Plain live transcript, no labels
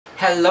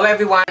Hello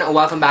everyone!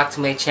 Welcome back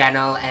to my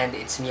channel and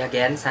it's me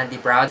again, Sandee.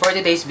 For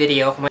today's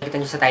video, kung makikita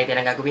nyo sa title,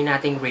 ang gagawin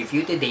nating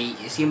review today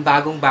is yung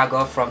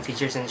bagong-bago from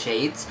Features and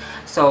Shades.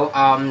 So,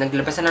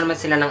 naglabas na naman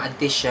sila ng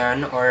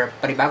addition or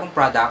panibagong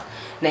product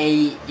na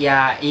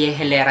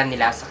ihilera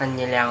nila sa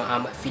kanilang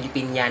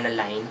Filipina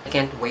line. I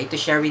can't wait to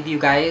share with you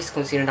guys.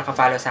 Kung sino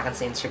nakafollow sa akin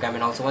sa Instagram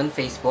and also on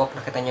Facebook,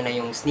 nakita nyo na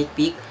yung sneak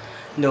peek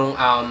nung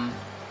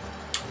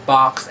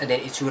box and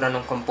then itsura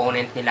ng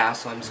component nila.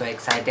 So, I'm so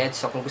excited.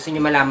 So, kung gusto niyo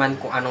malaman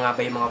kung ano nga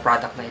ba yung mga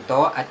product na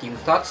ito at yung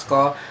thoughts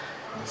ko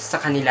sa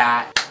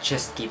kanila,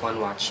 just keep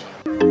on watching.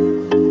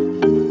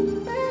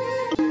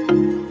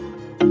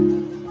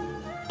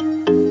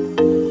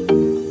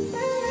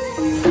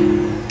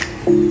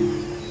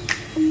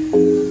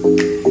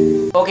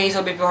 Okay,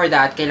 so before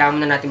that,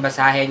 kailangan na natin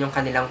basahin yung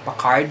kanilang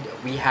pa-card.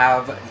 We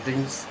have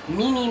this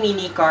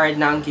mini card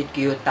na ang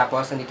cute-cute.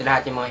 Tapos, nandito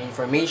lahat yung mga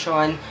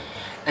information.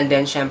 And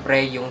then,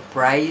 syempre, yung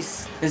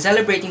price. In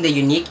celebrating the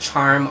unique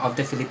charm of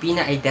the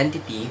Filipina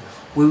identity,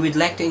 we would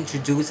like to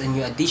introduce a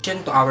new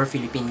addition to our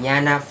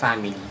Filipiniana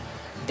family,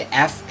 the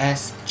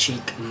FS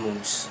Cheek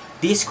Mousse.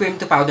 This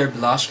cream-to-powder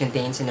blush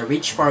contains a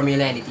rich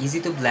formula and it's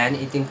easy to blend.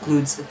 It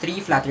includes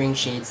 3 flattering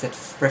shades that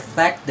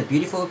reflect the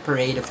beautiful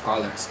parade of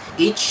colors.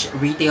 Each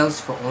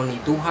retails for only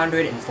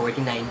 249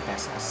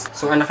 pesos.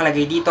 So, ang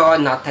nakalagay dito,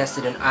 not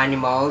tested on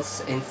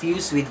animals,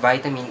 infused with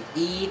vitamin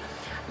E,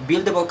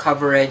 buildable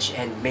coverage,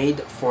 and made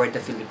for the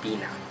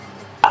Filipina.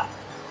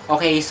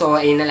 Okay, so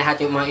ayun na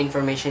lahat yung mga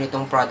information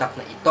nitong product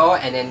na ito.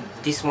 And then,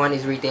 this one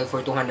is retail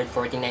for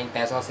 249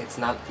 pesos. It's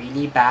not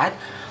really bad.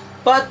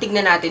 But,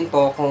 tignan natin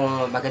po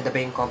kung maganda ba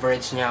yung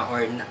coverage niya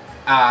or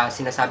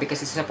sinasabi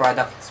kasi sa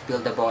product, it's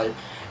buildable.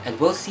 And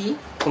we'll see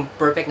kung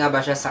perfect nga ba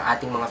siya sa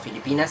ating mga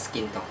Filipina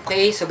skin tone.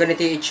 Okay, so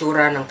ganito yung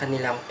itsura ng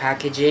kanilang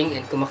packaging.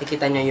 And kung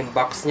makikita nyo yung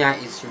box niya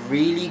is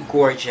really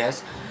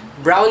gorgeous.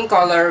 Brown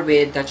color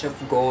with touch of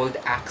gold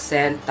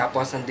accent.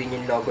 Tapos, andun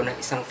yung logo ng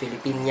isang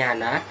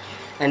Filipiniana.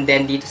 And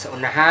then, dito sa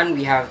unahan,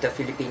 we have the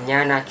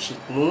Filipiniana Cheek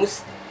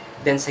Mousse.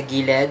 Then, sa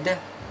gilid,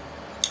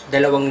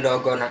 dalawang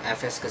logo ng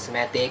FS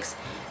Cosmetics.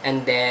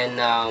 And then,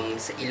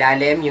 sa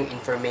ilalim, yung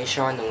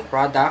information ng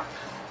product.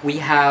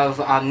 We have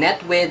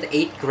net with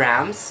 8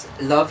 grams.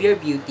 Love Your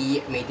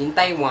Beauty, made in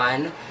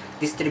Taiwan.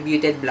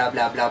 Distributed, blah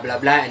blah blah blah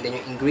blah, and then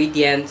yung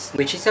ingredients,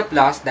 which is a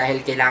plus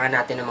dahil kailangan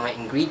natin ng mga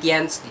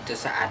ingredients dito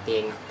sa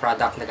ating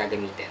product na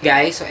gagamitin.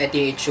 Guys, so ito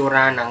yung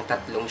itsura ng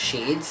tatlong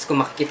shades. Kung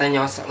makikita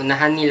nyo sa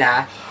unahan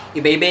nila,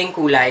 iba-iba yung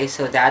kulay,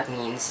 so that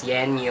means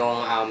yan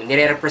yung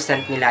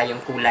nire-represent nila yung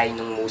kulay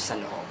ng mousse sa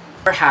loob.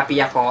 Super happy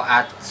ako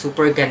at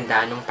super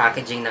ganda nung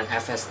packaging ng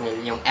FS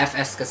nila, yung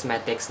FS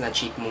Cosmetics na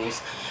cheek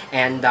mousse.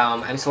 And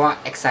I'm so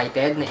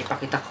excited na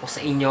ipakita ko sa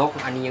inyo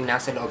kung ano yung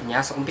nasa loob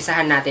niya. So,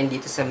 umpisahan natin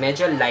dito sa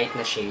medyo light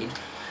na shade.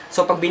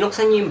 So, pag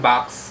binuksan nyo yung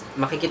box,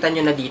 makikita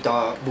nyo na dito,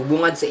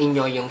 bubungad sa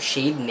inyo yung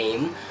shade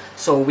name.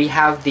 So, we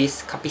have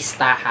this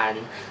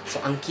kapistahan. So,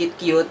 ang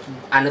cute-cute,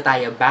 ano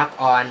tayo, back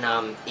on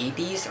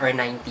 80s or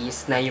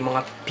 90s na yung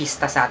mga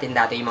pista sa atin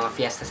dati, yung mga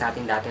fiesta sa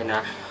atin dati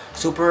na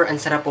super ang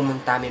sarap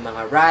pumunta. May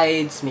mga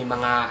rides, may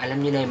mga,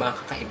 alam nyo na, yung mga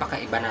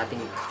kakaiba-kakaiba natin,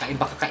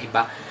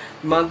 kakaiba-kakaiba.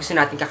 Mga gusto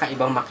natin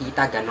kakaibang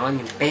makita, ganon,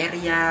 yung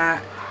perya.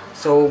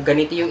 So,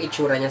 ganito yung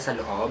itsura niya sa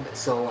loob.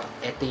 So,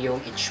 ito yung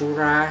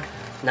itsura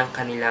ng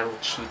kanilang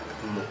cheek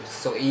mousse.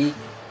 So,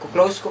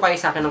 i-close ko kayo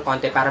sa akin ng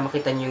konti para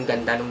makita nyo yung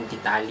ganda ng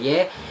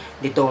detalye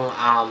ditong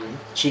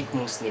cheek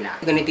mousse nila.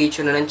 Ganito yung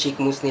itsura ng cheek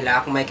mousse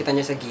nila. Kung makikita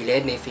nyo sa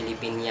gilid, may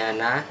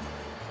Filipiniana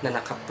na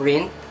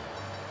nakaprint.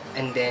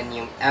 And then,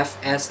 yung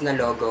FS na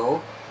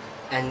logo.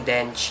 And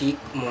then, cheek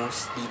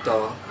mousse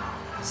dito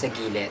sa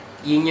gilid.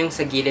 Yun yung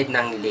sa gilid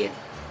ng lid.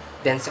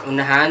 Then, sa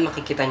unahan,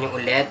 makikita nyo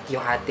ulit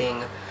yung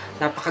ating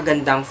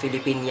napakagandang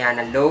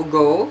Filipiniana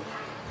logo.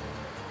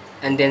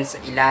 And then, sa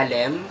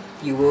ilalim,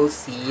 you will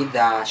see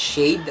the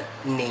shade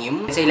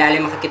name. Sa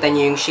ilalim, makikita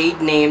nyo yung shade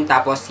name,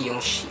 tapos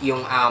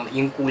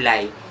yung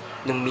kulay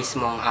ng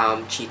mismong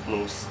cheek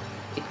mousse.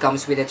 It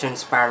comes with a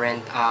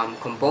transparent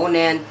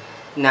component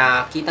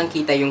na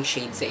kitang-kita yung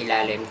shade sa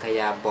ilalim,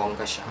 kaya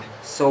bongga siya.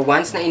 So,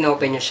 once na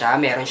inopen nyo siya,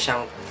 meron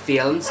siyang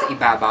film sa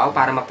ibabaw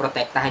para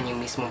maprotektahan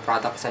yung mismong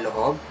product sa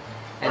loob.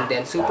 And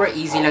then, super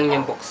easy lang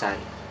niyang buksan.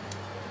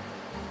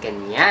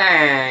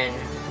 Ganyan!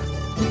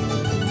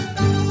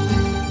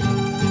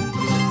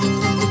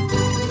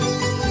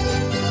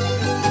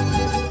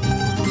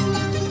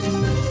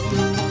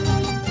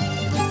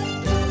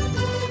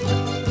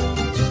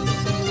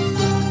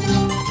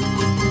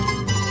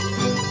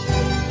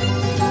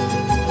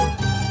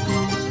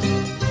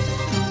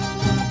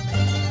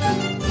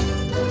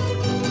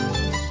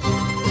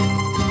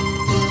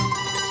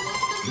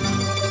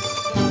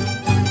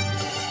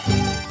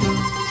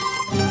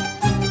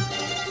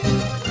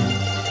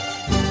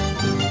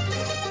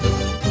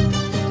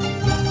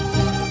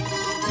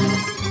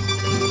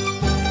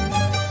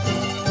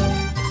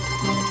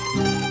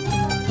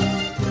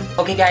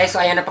 Okay guys, so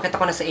ayan, napakita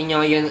ko na sa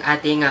inyo yung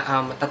ating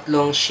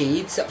tatlong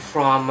shades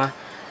from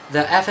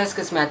the FS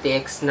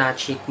Cosmetics na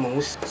cheek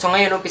mousse. So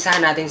ngayon,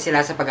 umpisahan natin sila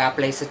sa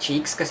pag-apply sa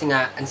cheeks kasi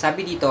nga, ang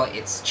sabi dito,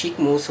 it's cheek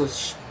mousse, so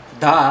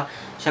duh,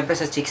 syempre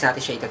sa cheeks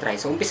natin siya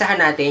itatry. So, umpisahan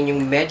natin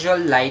yung medyo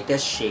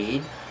lightest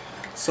shade.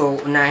 So,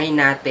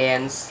 unahin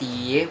natin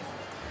si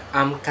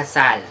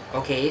Kasal.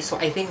 Okay? So,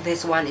 I think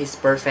this one is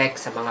perfect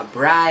sa mga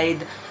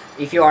bride,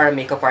 if you are a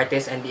makeup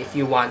artist, and if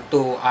you want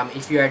to,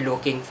 if you are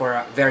looking for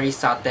a very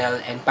subtle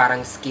and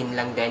parang skin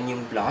lang din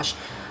yung blush.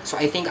 So,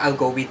 I think I'll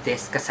go with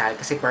this Kasal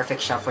kasi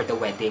perfect siya for the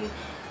wedding.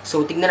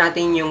 So, tignan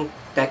natin yung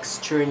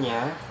texture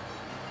niya.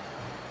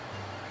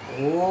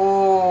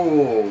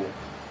 Oh!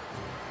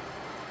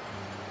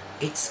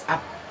 It's a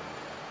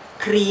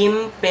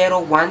cream, pero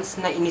once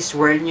na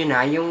iniswirl nyo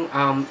na yung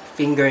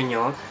finger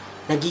nyo,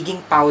 nagiging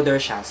powder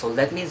siya. So,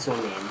 let me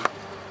zoom in.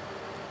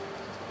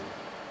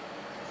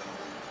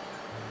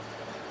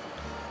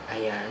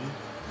 Ayan.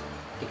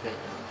 Tignan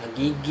nyo.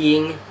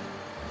 Nagiging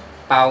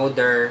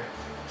powder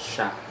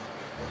siya.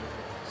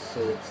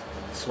 So, let's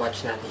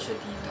swatch natin siya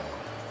dito.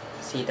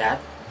 See that?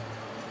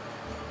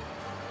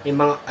 May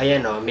mga,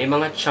 ayan o, may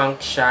mga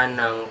chunk siya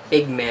ng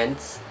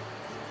pigments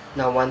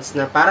na once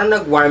na parang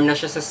nag-warm na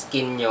siya sa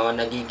skin nyo,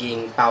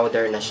 nagiging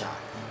powder na siya.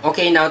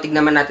 Okay, now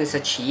tignan natin sa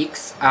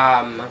cheeks.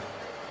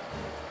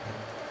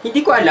 Hindi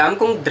ko alam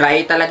kung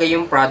dry talaga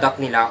yung product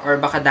nila or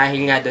baka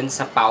dahil nga dun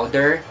sa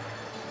powder.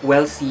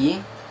 We'll see.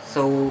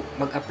 So,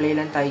 mag-apply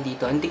lang tayo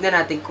dito. And tignan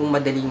natin kung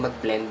madaling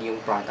mag-blend yung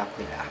product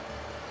nila.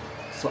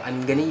 So,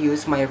 I'm gonna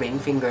use my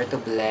ring finger to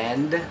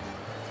blend.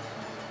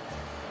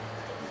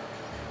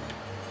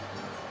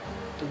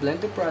 To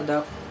blend the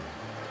product.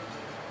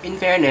 In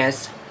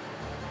fairness,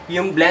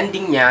 yung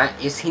blending niya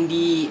is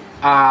hindi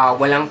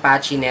walang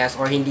patchiness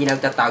or hindi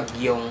nagtatag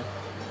yung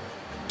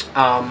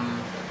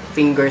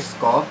fingers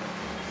ko.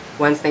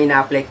 Once na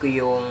ina-apply ko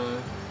yung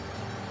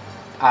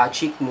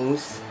cheek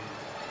mousse.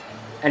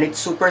 And it's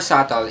super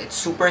subtle. It's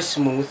super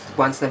smooth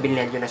once na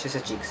binlend nyo na siya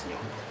sa cheeks nyo.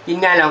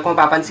 Yun nga lang, kung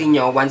papansin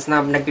nyo, once na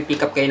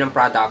nagpipick up kayo ng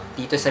product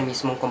dito sa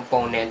mismong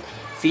component,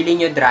 feeling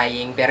nyo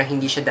drying pero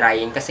hindi siya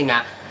drying kasi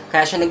nga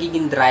kaya siya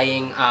nagiging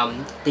drying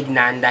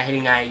tignan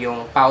dahil nga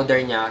yung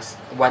powder niya,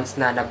 once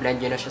na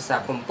na-blend nyo na siya sa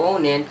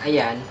component,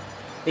 ayan,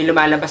 may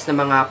lumalabas na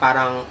mga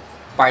parang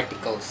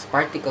particles.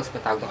 Particles ba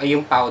tawag? Ay,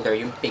 yung powder,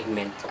 yung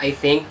pigment. I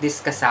think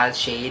this Kasal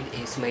shade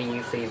is my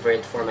new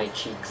favorite for my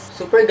cheeks.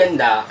 Super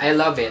ganda. I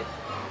love it.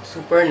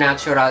 Super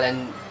natural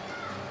and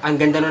ang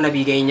ganda nung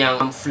nabigay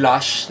niyang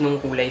flush nung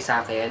kulay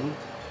sa akin.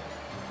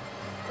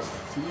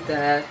 See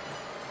that?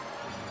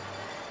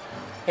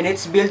 And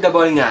it's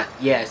buildable nga.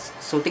 Yes.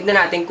 So, tignan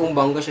natin kung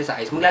bonggo siya sa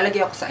eyes.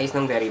 Maglalagay ako sa eyes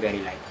ng very, very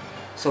light.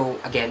 So,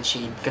 again,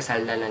 shade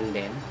Kasal na lang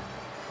din.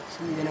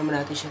 So, hindi naman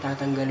natin siya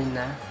tatanggalin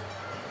na.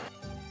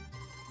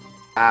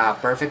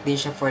 Perfect din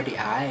siya for the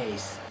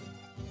eyes.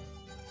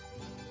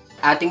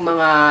 Ating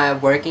mga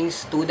working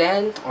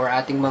student or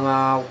ating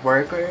mga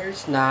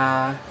workers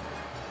na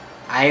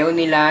ayaw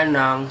nila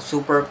ng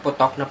super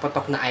putok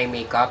na eye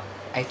makeup,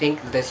 I think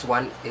this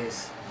one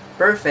is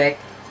perfect.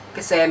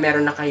 Kasi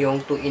meron na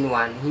kayong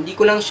 2-in-1. Hindi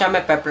ko lang siya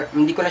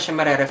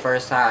mare-refer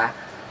sa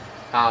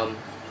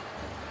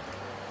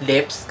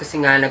lips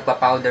kasi nga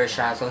nagpa-powder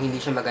siya, so hindi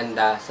siya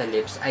maganda sa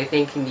lips. I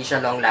think hindi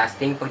siya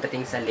long-lasting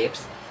pagdating sa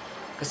lips.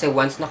 Kasi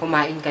once na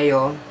kumain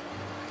kayo,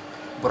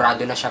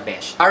 burado na siya,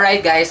 besh.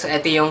 Alright guys, so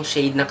ito yung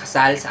shade na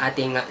Kasal sa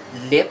ating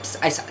lips,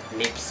 sa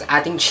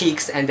ating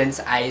cheeks and then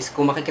sa eyes.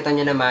 Kung makikita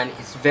niyo naman,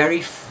 it's very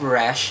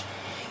fresh.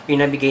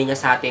 Yung nabigay niya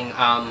sa ating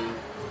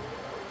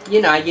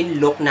yun na,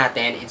 yung look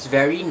natin, it's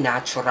very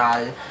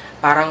natural.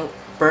 Parang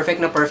perfect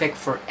na perfect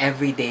for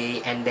everyday.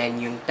 And then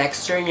yung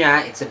texture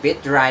niya, it's a bit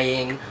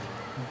drying.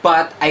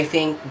 But I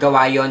think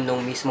gawa yon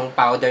nung mismong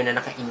powder na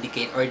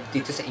naka-indicate or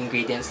dito sa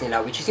ingredients nila,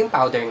 which is yung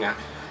powder nga.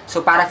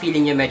 So para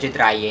feeling niya medyo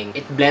drying.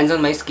 It blends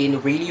on my skin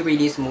really,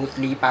 really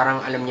smoothly.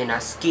 Parang alam niyo na,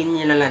 skin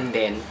niya na lang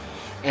din.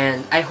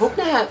 And I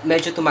hope na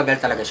medyo tumagal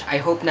talaga siya.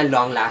 I hope na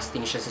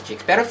long-lasting siya sa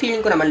cheeks. Pero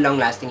feeling ko naman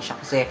long-lasting siya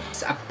kasi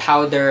it's a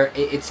powder,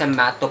 it's a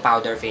matte to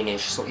powder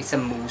finish. So it's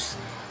a mousse.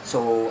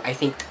 So I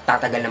think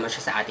tatagal naman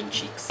siya sa ating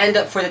cheeks. And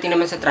for the thing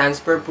naman sa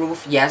transfer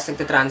proof, yes,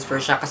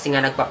 nagta-transfer siya kasi nga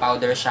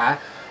nagpa-powder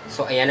siya.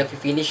 So ayan,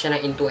 nag-finish siya na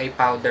into a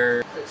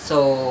powder.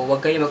 So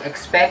wag kayo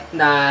mag-expect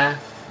na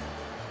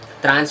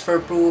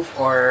transfer proof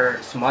or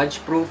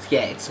smudge proof.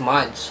 Yeah, it's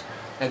smudge.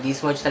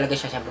 Nag-smudge talaga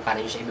siya. Siyempre, paano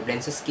nyo siya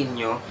i-blend sa skin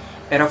nyo.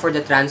 Pero for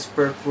the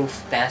transfer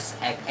proof test,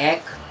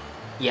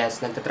 yes,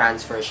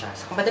 nagta-transfer siya.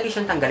 So, madali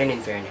siyang tanggalin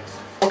in fairness.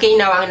 Okay,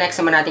 now, ang next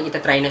naman natin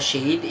itatry na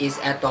shade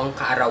is etong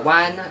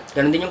Kaarawan.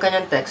 Ganon din yung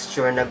kanyang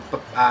texture.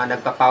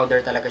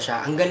 Nagpa-powder talaga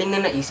siya. Ang galing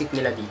na naisip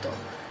nila dito.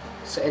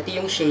 So, ito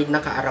yung shade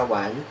na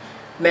Kaarawan.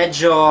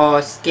 Medyo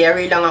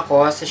scary lang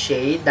ako sa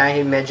shade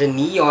dahil medyo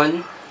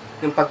neon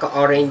yung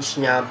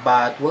pagka-orange niya.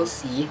 But, we'll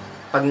see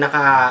pag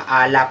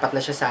nakalapat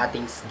na siya sa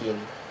ating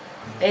skin.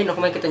 Eh, no,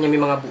 kung makikita niya may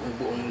mga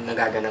buo-buong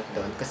nagaganap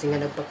doon. Kasi nga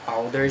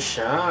nagpa-powder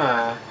siya.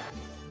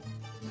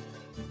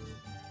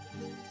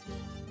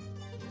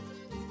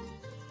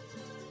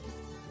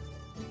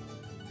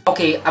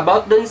 Okay,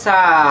 about dun sa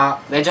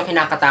medyo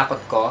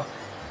kinakatakot ko,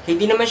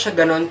 hindi naman siya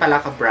ganun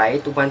pala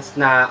ka-bright once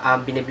na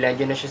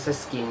biniblend nyo na siya sa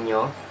skin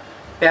nyo.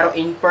 Pero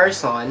in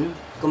person,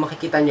 kung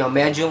makikita nyo,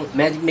 medyo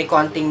may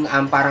konting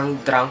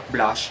parang drunk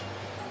blush.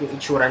 yung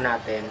itsura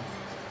natin.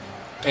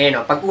 Ayan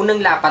o, pag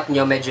unang lapat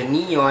nyo, medyo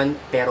neon,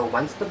 pero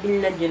once na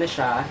binilad nyo na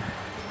siya,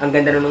 ang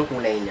ganda na ng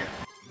kulay niya.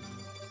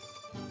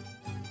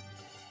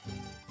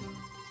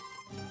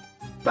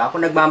 Diba?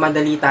 Kung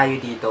nagmamadali tayo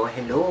dito,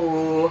 hello!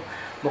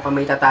 Mukhang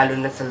may tatalo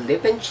na sa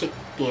lip and cheek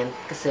tint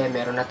kasi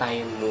meron na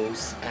tayong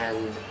mousse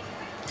and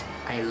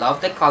I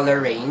love the color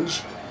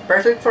range.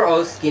 Perfect for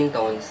all skin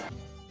tones.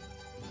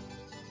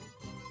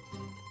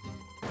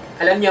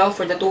 Alam nyo,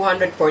 for the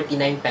 249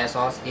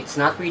 pesos, it's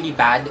not really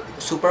bad.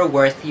 Super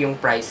worth yung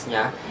price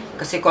niya.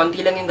 Kasi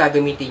konti lang yung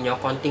gagamitin nyo,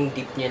 konting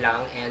dip niya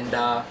lang, and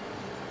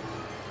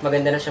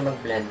maganda na siya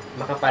mag-blend.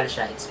 Makapal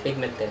siya, it's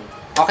pigmented.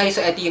 Okay, so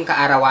ito yung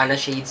kaarawan na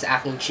shade sa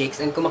aking cheeks.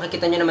 And kung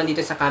makikita nyo naman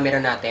dito sa camera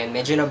natin,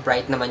 medyo na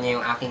bright naman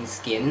niya yung aking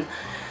skin.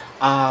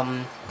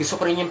 Gusto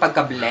ko rin yung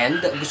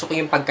pagka-blend. Gusto ko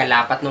yung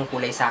pagkalapat ng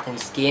kulay sa aking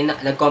skin.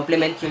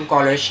 Nag-complement yung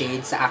color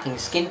shade sa aking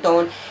skin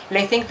tone. And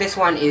I think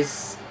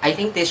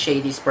this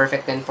shade is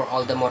perfect then for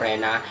all the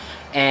morena.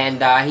 And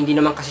hindi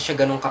naman kasi siya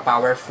ganun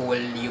ka-powerful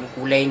yung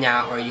kulay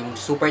niya or yung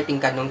super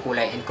tingkad ng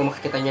kulay. And kung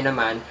makikita nyo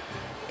naman,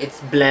 it's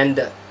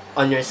blend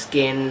on your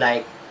skin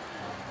like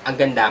ang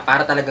ganda.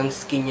 Para talagang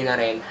skin nyo na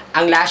rin.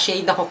 Ang last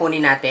shade na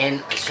kukunin natin,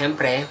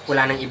 syempre,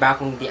 wala nang iba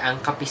kundi ang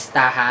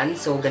kapistahan.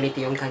 So,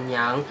 ganito yung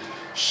kanyang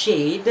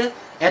shade.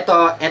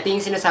 Ito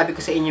yung sinasabi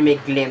ko sa inyo,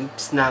 may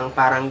glimpse ng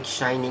parang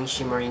shining,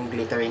 shimmering,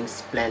 glittering,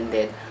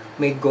 splendid.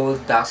 May gold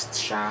dust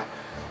siya.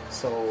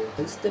 So,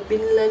 once na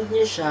pinland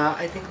niya siya,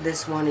 I think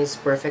this one is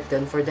perfect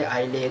then for the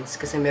eyelids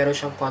kasi meron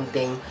siyang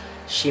konting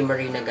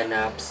shimmery na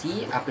ganap.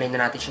 See, apply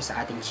na natin siya sa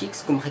ating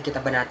cheeks. Kung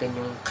makikita ba natin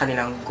yung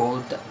kanilang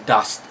gold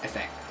dust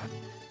effect.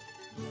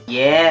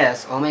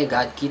 Yes! Oh my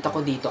God, kita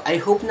ko dito. I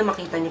hope na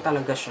makita niyo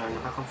talaga siya.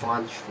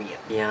 Nakaka-fond treat.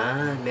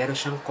 Yan, meron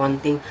siyang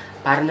konting,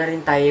 para na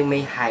rin tayong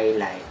may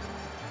highlight.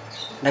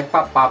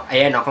 Nagpa-pop,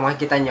 ayan o, kung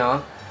makikita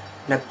nyo,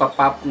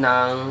 nagpa-pop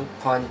ng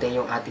konti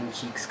yung ating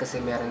cheeks kasi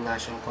meron nga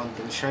siyang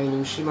konting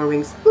shining,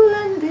 shimmering,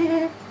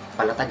 splendid.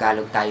 Pala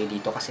Tagalog tayo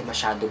dito kasi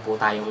masyado po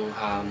tayong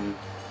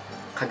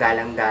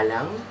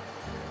kagalang-galang.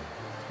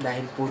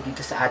 Dahil po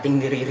dito sa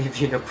ating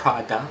nire-review na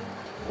product.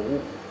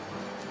 Oh.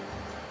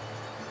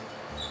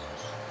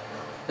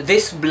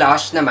 This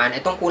blush naman,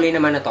 itong kulay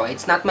naman na to,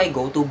 it's not my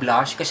go-to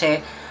blush kasi,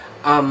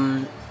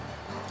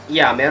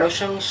 yeah, meron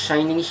siyang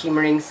shining,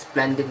 shimmering,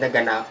 splendid na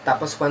ganap.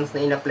 Tapos once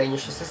na in-apply nyo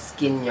siya sa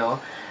skin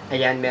nyo,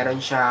 ayan, meron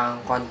siyang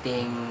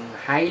konting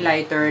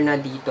highlighter na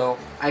dito.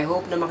 I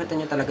hope na makita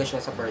nyo talaga siya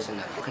sa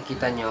personal.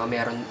 Makikita nyo,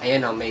 meron,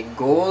 ayan o, may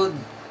gold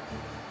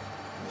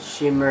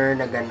shimmer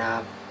na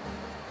ganap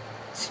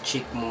si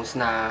cheek mousse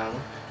ng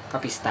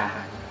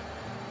kapistahan.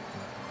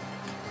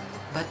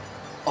 But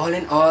all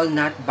in all,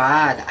 not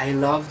bad. I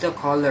love the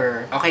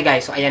color. Okay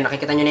guys, so ayan,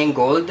 nakikita nyo na yung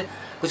gold.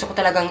 Gusto ko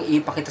talagang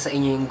ipakita sa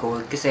inyo yung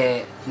gold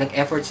kasi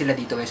nag-effort sila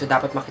dito eh. So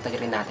dapat makita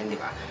rin natin, di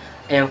ba?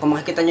 Ayan, kung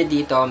makikita nyo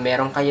dito,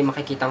 meron kayo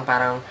makikitang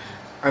parang,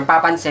 or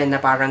papansin na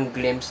parang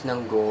glimpse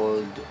ng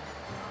gold.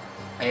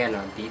 Ayan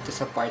o, dito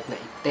sa part na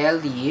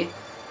iteli.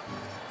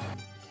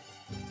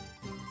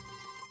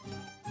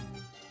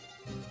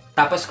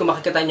 Tapos kung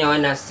makikita nyo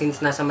na since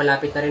nasa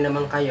malapit na rin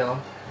naman kayo,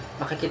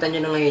 makikita nyo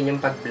na ngayon yung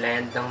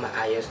pag-blend ng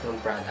maayos ng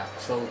product.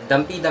 So,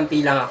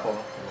 dampi-dampi lang ako.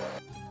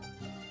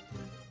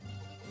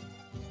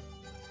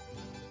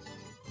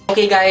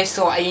 Okay guys,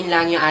 so ayun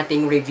lang yung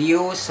ating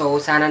review. So,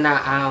 sana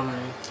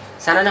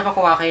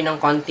nakakuha kayo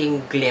ng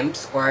konting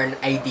glimpse or an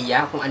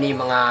idea kung ano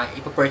yung mga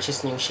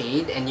ipapurchase nyong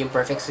shade and yung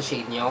perfect sa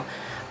shade nyo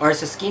or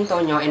sa skin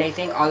tone nyo. And I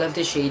think all of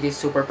the shade is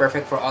super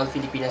perfect for all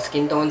Filipina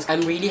skin tones.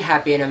 I'm really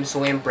happy and I'm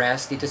so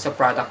impressed dito sa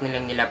product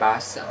nilang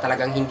nilabas.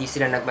 Talagang hindi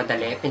sila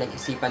nagmadali,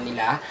 pinag-isipan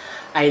nila.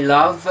 I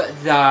love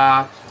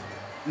the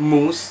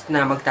mousse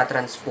na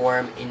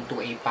magta-transform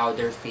into a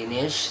powder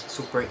finish.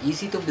 Super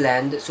easy to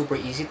blend, super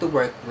easy to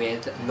work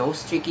with, no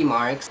streaky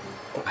marks.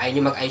 Kung ayaw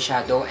nyo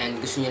mag-eyeshadow and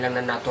gusto nyo lang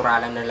na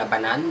naturalan na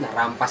labanan, na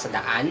rampa sa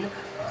daan,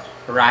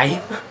 rhyme,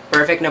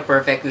 perfect na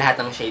perfect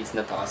lahat ng shades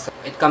na to. So,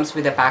 it comes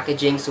with the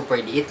packaging, super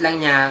liit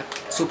lang niya,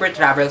 super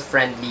travel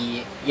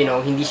friendly, you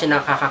know, hindi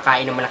siya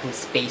nakakakain ng malaking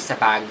space sa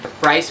bag. The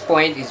price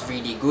point is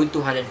really good,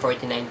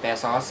 249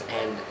 pesos,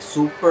 and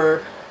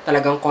super,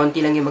 talagang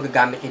konti lang yung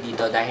magagamit nyo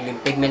dito dahil yung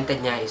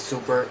pigmented niya is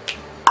super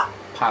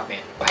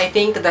poppin'. I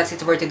think that's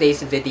it for today's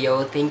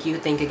video. Thank you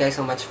guys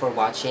so much for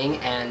watching,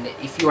 and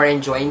if you are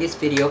enjoying this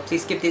video,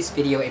 please give this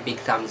video a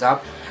big thumbs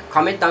up.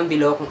 Comment down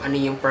below kung ano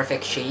yung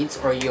perfect shades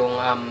or yung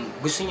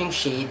gusto nyong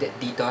shade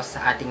dito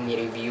sa ating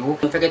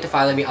ni-review. Don't forget to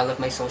follow me all of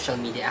my social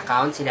media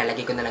accounts.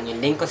 Ilalagay ko na lang yung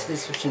link ko sa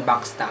description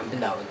box down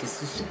below. And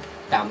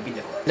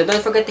don't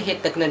forget to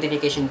hit the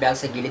notification bell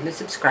sa gilid na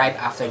subscribe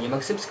after nyo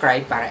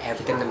mag-subscribe para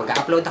every time na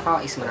mag-upload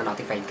ako is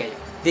mana-notified kayo.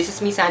 This is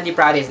me, Sandee,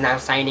 is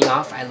now signing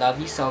off. I love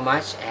you so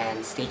much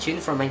and stay tuned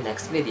for my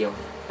next video.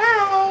 Bye!